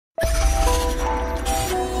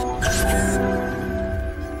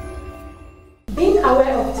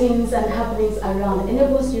things and happenings around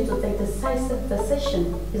enables you to take decisive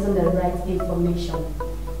decision using the right information.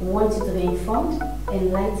 We want you to be informed,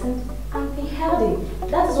 enlightened, and be healthy.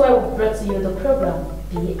 That is why we brought to you the program,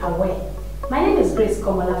 Be Aware. My name is Grace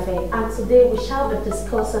Komolafe, and today we shall be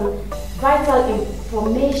discussing vital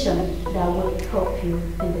information that will help you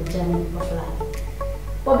in the journey of life.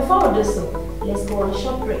 But before we do so, let's go on a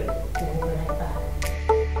short break. We'll be right back.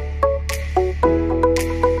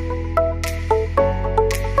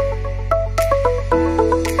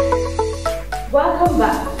 Welcome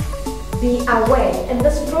back. Be aware. In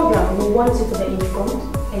this program, we want you to be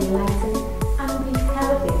informed, enlightened, and be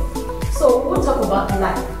healthy. So we'll talk about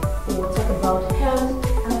life. We will talk about health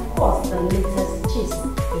and of course the latest gist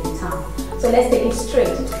in town. So let's take it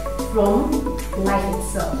straight from life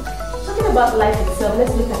itself. Talking about life itself,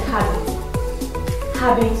 let's look at habits.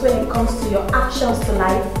 Habits when it comes to your actions to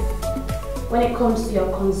life, when it comes to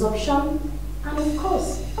your consumption, and of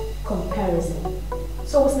course, comparison.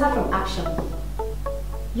 So we'll start from action.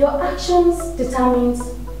 Your actions determines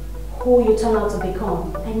who you turn out to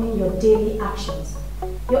become. I mean your daily actions.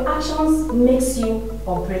 Your actions makes you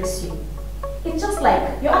or breaks you. It's just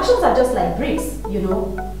like, your actions are just like bricks, you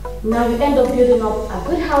know. Now you end up building up a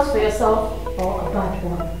good house for yourself or a bad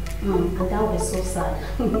one. And that would be so sad.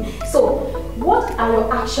 So, what are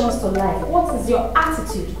your actions to life? What is your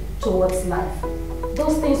attitude towards life?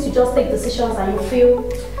 Those things you just take decisions and you feel,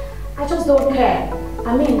 I just don't care.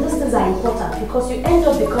 I mean, these things are important because you end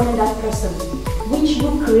up becoming that person which you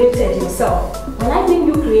created yourself. When I mean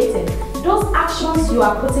you created, those actions you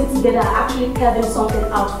are putting together are actually carving something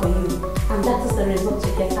out for you. And that is the result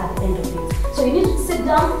you get at the end of it. So you need to sit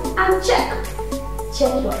down and check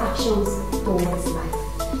your actions towards life.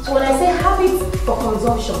 So when I say habits for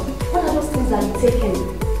consumption, what are those things that you take in?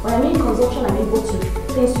 When I mean consumption, I mean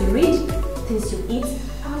things you read, things you eat,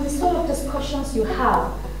 and the sort of discussions you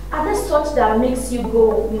have. Are they such that makes you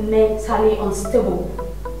go mentally unstable?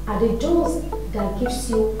 Are they those that gives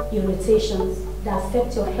you irritations that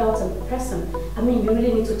affect your health and person? I mean, you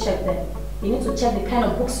really need to check them. You need to check the kind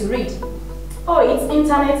of books you read. Oh, it's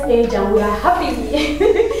internet age and we are happy.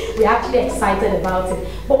 We're actually excited about it.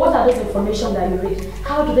 But what are those information that you read?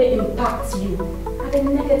 How do they impact you? Are they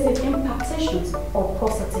negative impactations or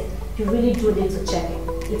positive? You really do need to check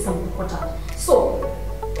it. It's important. So,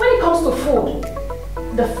 when it comes to food,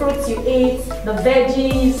 the fruits you eat, the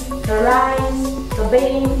veggies, the rice, the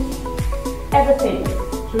beans, everything,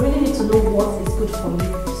 you really need to know what is good for you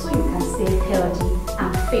so you can stay healthy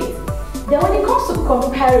and fit. Then when it comes to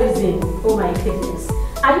comparison, oh my goodness,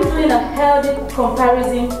 are you doing a healthy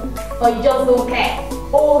comparison or you just don't care?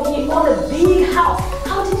 Oh, he owned a big house.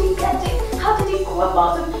 How did he get it? How did he go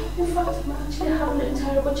about it? In fact, I'm actually having a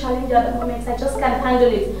terrible challenge at the moment. I just can't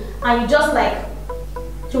handle it. And you just like,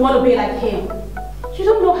 you want to be like him. You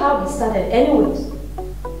don't know how he started anyways.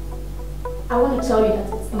 I want to tell you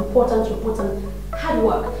that it's important to put on hard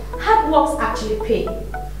work. Hard works actually pay.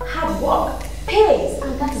 Hard work pays,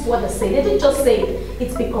 and that is what they say. They didn't just say it,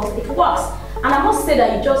 it's because it works. And I must say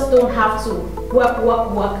that you just don't have to work.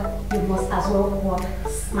 You must as well work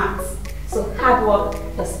smart. So hard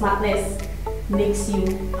work, the smartness makes you,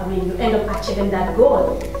 you end up achieving that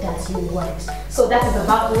goal that you want. So that is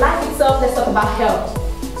about life itself. Let's talk about health.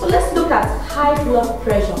 So let's look at high blood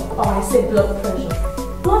pressure, or I say blood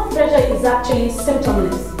pressure. Blood pressure is actually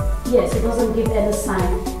symptomless. Yes, it doesn't give any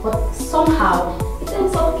sign, but somehow it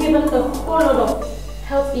ends up giving a whole lot of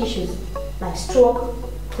health issues like stroke,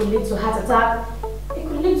 could lead to heart attack, it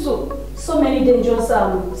could lead to so many dangerous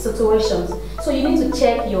situations. So you need to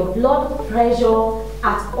check your blood pressure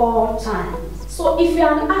at all times. So if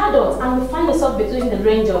you're an adult and you find yourself between the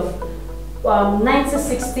range of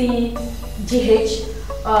 90-60 GH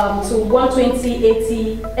to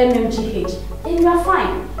 120-80 mmGH, then you are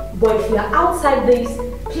fine. But if you are outside this,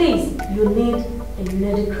 please, you need a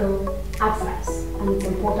medical advice, and it's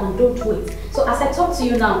important, don't wait. So as I talk to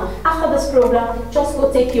you now, after this program, just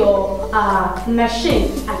go take your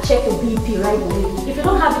machine and check your BP right away. If you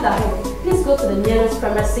don't have it at home, please go to the nearest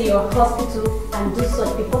pharmacy or hospital and do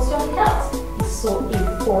such, because your health is so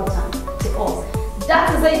important to us.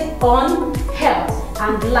 That is it on health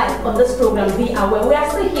and life on this program. Be aware. We are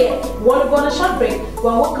still here. We want to go on a short break.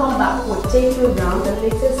 When we come back, we'll take you around the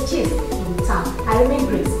latest gist in town. I remain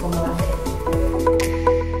Grace from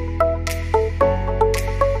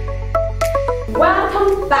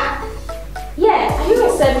Welcome back. Yeah, are you a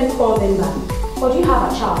 7-core member? Or do you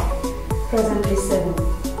have a child presently 7?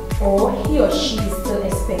 Or he or she is still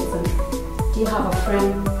expecting? Do you have a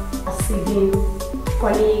friend, a sibling,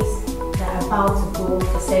 colleagues that are about to go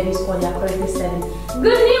for service or they are currently serving?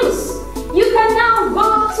 Good news! You can now go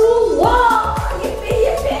to war! Yippee,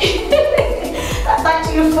 yippee.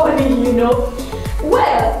 actually funny, you know.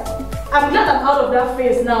 Well, I'm glad I'm out of that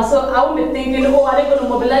phase now, so I won't be thinking, oh, are they going to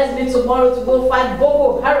mobilize me tomorrow to go fight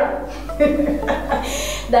Boko Haram?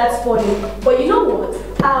 That's funny. But you know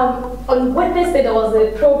what? On Wednesday there was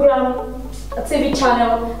a program, a TV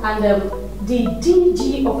channel, and the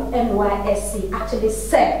DG of NYSC actually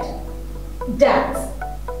said that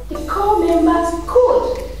the core members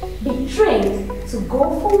could be trained to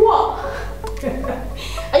go for war.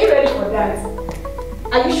 Are you ready for that?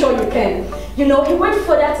 Are you sure you can? You know, he went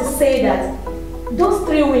further to say that those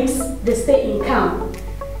 3 weeks they stay in camp,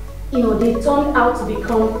 you know, they turned out to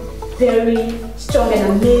become very strong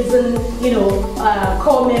and amazing, you know,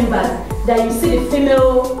 core members. That you see the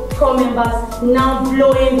female core members now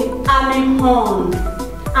blowing the army horn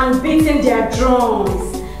and beating their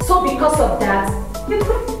drums. So because of that, they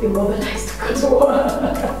could be mobilized to go to war.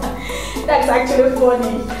 That's actually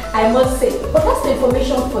funny, I must say. But that's the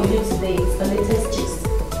information for you today. It's the latest gist,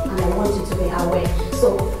 and I want you to be aware.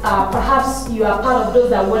 So perhaps you are part of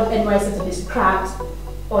those that want NYSC to be scrapped,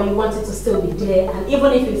 or you want it to still be there, and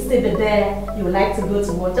even if it still be there, you would like to go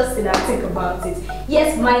to war. Just sit and think about it.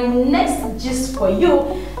 Yes, my next gist for you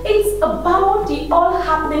is about the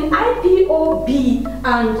all-happening IPOB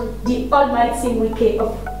and the almighty Wike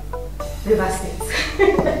of River State.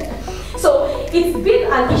 So it's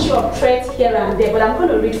been an issue of threat here and there, but I'm going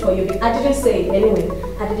to read for you. I didn't say it anyway.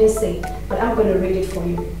 I didn't say it, but I'm going to read it for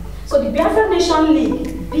you. So the Biafra Nation League,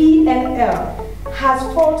 BNL, has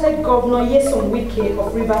faulted Governor Nyesom Wike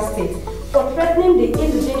of River State for threatening the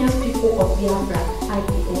indigenous people of Biafra,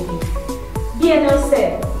 IPOB. BNL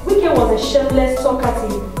said Wike was a shameless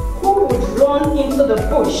talkative who would run into the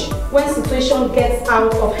bush when situation gets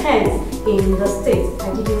out of hand in the state.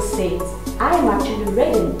 I didn't say it. I am actually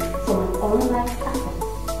reading from an online platform.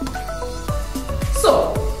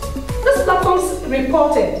 So, this platform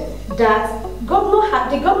reported that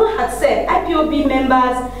the governor had said IPOB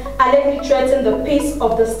members allegedly threatened the peace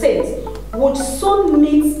of the state would soon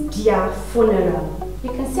meet their funeral. You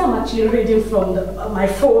can see I'm actually reading from my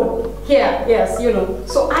phone here, yes, you know.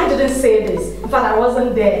 So I didn't say this, in fact I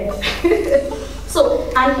wasn't there.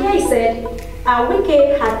 So, and here he said,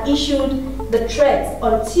 Wike had issued the threat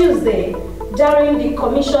on Tuesday during the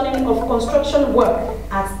commissioning of construction work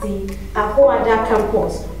at the Ahoada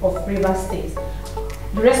campus of River State.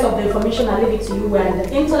 The rest of the information I'll leave it to you. We're in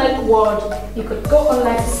the internet world. You could go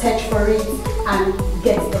online to search for it and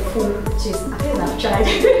get the full gist. I think I've tried.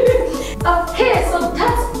 Okay, so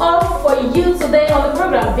that's all for you today on the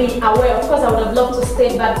program. Be aware. Of course, I would have loved to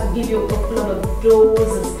stay back to give you a lot of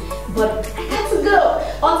doses, but I got to go.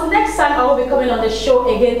 Until next time, I will be coming on the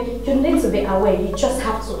show again. You need to be aware. You just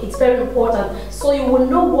have to. It's very important, so you will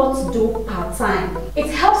know what to do part-time. It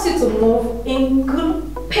helps you to move in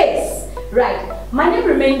good pace. Right. My name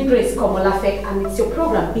remains Grace Komolafek, and it's your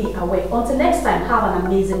program Be Aware. Until next time, have an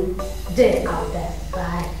amazing day out there.